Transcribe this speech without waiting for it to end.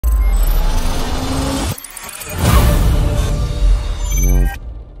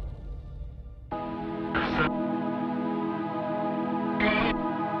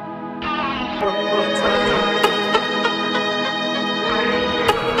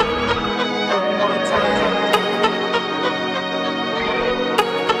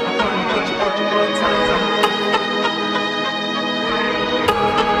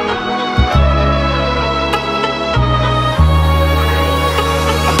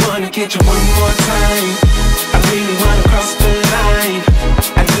get you one more time. I really wanna cross the line.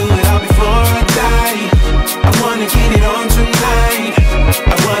 I do it all before I die. I wanna get it on tonight.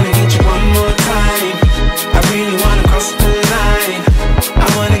 I wanna get you one more time. I really wanna cross the line. I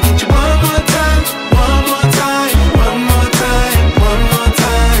wanna get you one more time, one more time, one more time, one more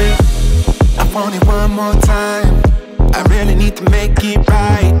time. I want it one more time. I really need to make it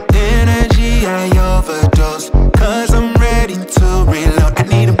right. Energy I overdose, cause I'm ready to reload. I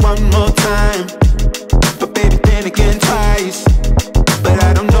need it one more time, but baby then again twice. But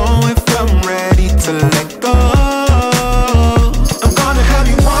I don't know if I'm ready to let go. I'm gonna have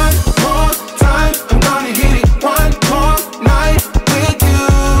you one more time. I'm gonna hit it one more night with you,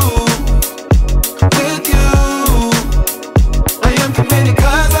 with you. I am committed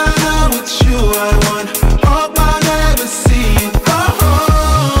cause I know it's you I want. Hope I never see you go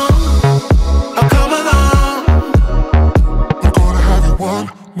home. Oh, come along. I'm gonna have you one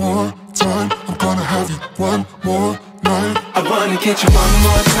more time. I'm gonna have you one more night. I wanna get you one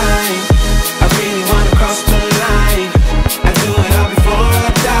more time. I really wanna cross the line. I do it all before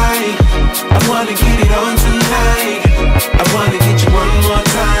I die. I wanna get it on tonight. I wanna get you one more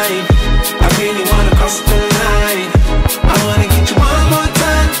time. I really wanna cross the line. I wanna get you one more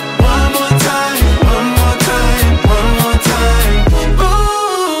time, one more time, one more time, one more time.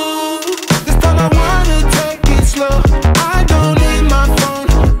 Ooh, this time I wanna take it slow. I don't need my phone.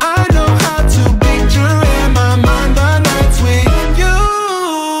 I know how to picture in my mind the nights with you.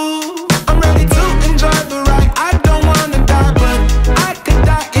 I'm ready to enjoy the ride. I don't wanna die, but I could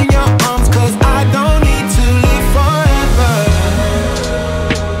die in your arms, cause I don't need to live forever.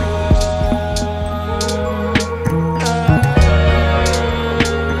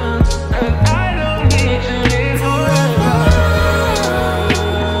 I don't need to live forever.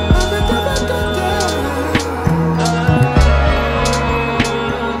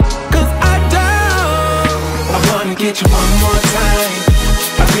 Cause I don't. I wanna get you one more time.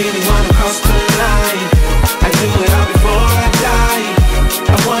 I really wanna cross the line. I do it all before I die.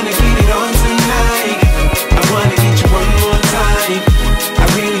 I wanna get it on tonight. I wanna get you one more time. I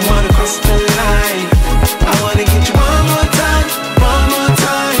really wanna cross the line. I wanna get you one more time, one more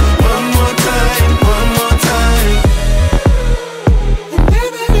time, one more time, one more time. And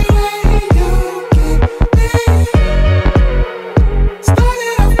every way you keep me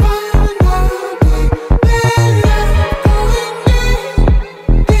started a fire now, then I'm going deep,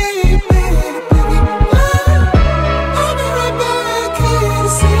 deep in a baby love. I'll be right back here to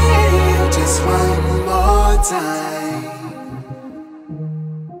see you just one more time.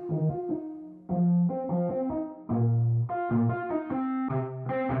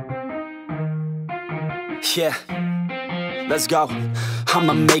 Yeah, let's go.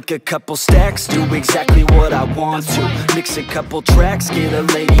 I'ma make a couple stacks, do exactly what I want to. Mix a couple tracks, get a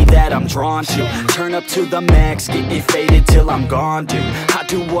lady that I'm drawn to. Turn up to the max, get me faded till I'm gone, dude. I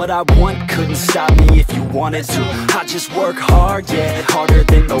do what I want, couldn't stop me if you wanted to. I just work hard, yeah, harder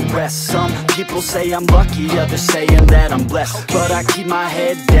than the rest. Some people say I'm lucky, others saying that I'm blessed. But I keep my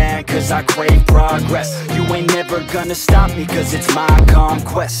head down, cause I crave progress. You ain't never gonna stop me, cause it's my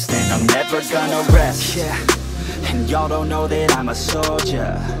conquest. And I'm never gonna rest, yeah. And y'all don't know that I'm a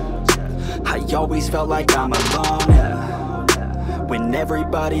soldier. I always felt like I'm alone, yeah. When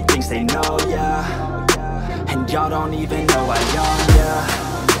everybody thinks they know, yeah. And y'all don't even know I own,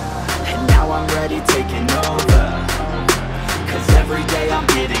 yeah. And now I'm ready taking over, cause every day I'm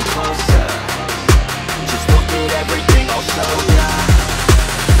getting closer. Just look at everything I'll show ya.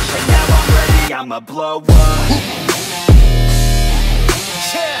 And now I'm ready, I'ma blow up.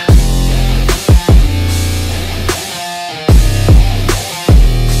 Yeah.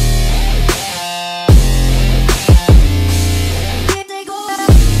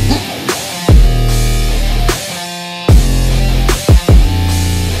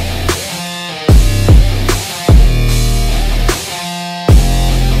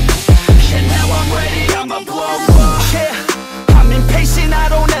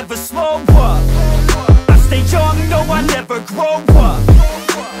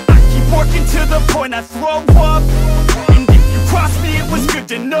 When I throw up, and if you cross me, it was good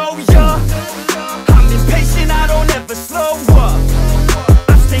to know ya. I'm impatient, I don't ever slow up.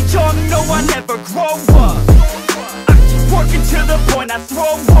 I stay young, no, I never grow up. I keep working to the point I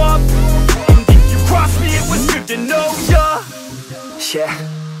throw up, and if you cross me, it was good to know ya. Yeah,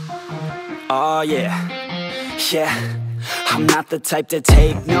 oh yeah, yeah. I'm not the type to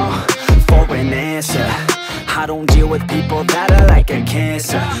take no for an answer. I don't deal with people that are like a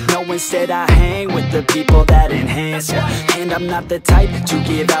cancer. No, instead I hang with the people that enhance ya. And I'm not the type to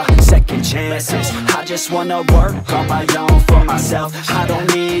give out second chances. I just wanna work on my own for myself. I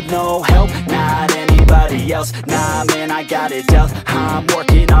don't need no else. Nah, man, I got it dealt. I'm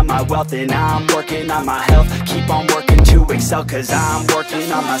working on my wealth and I'm working on my health. Keep on working to excel, cause I'm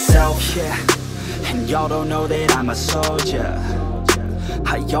working on myself. Yeah, and y'all don't know that I'm a soldier.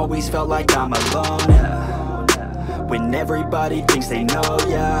 I always felt like I'm alone, yeah. When everybody thinks they know,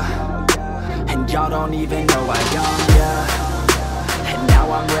 yeah. And y'all don't even know I own, yeah. And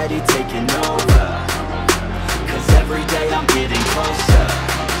now I'm ready taking over, cause every day I'm getting closer.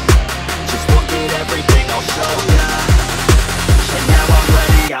 Just look at everything I'll show ya. And now I'm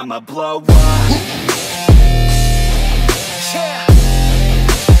ready, I'ma blow up. Yeah.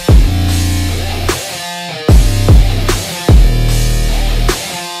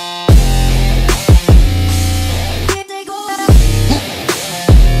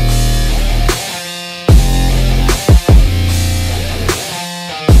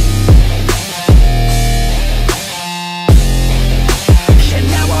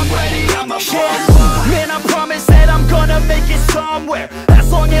 Somewhere.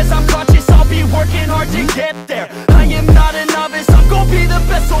 As long as I'm conscious, I'll be working hard to get there. I am not a novice, I'm gonna be the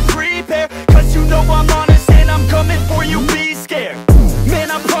best, so prepare. Cause you know I'm honest and I'm coming for you, be scared. Man,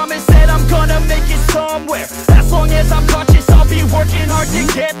 I promise that I'm gonna make it somewhere. As long as I'm conscious, I'll be working hard to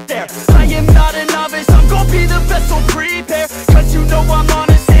get there. I am not a novice, I'm gonna be the best, so prepare. Cause you know I'm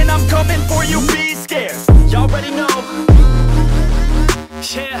honest and I'm coming for you, be scared. Y'all already know.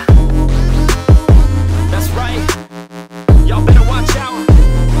 Yeah, that's right. Y'all better watch out.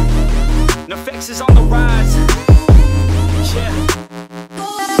 NFX is on the rise. Yeah.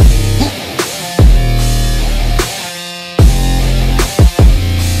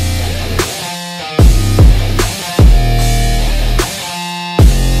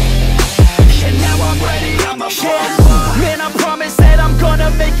 And now I'm ready, I'm a man, I promise that I'm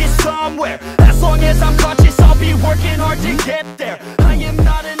gonna make it somewhere. As long as I'm conscious, I'll be working hard to get there.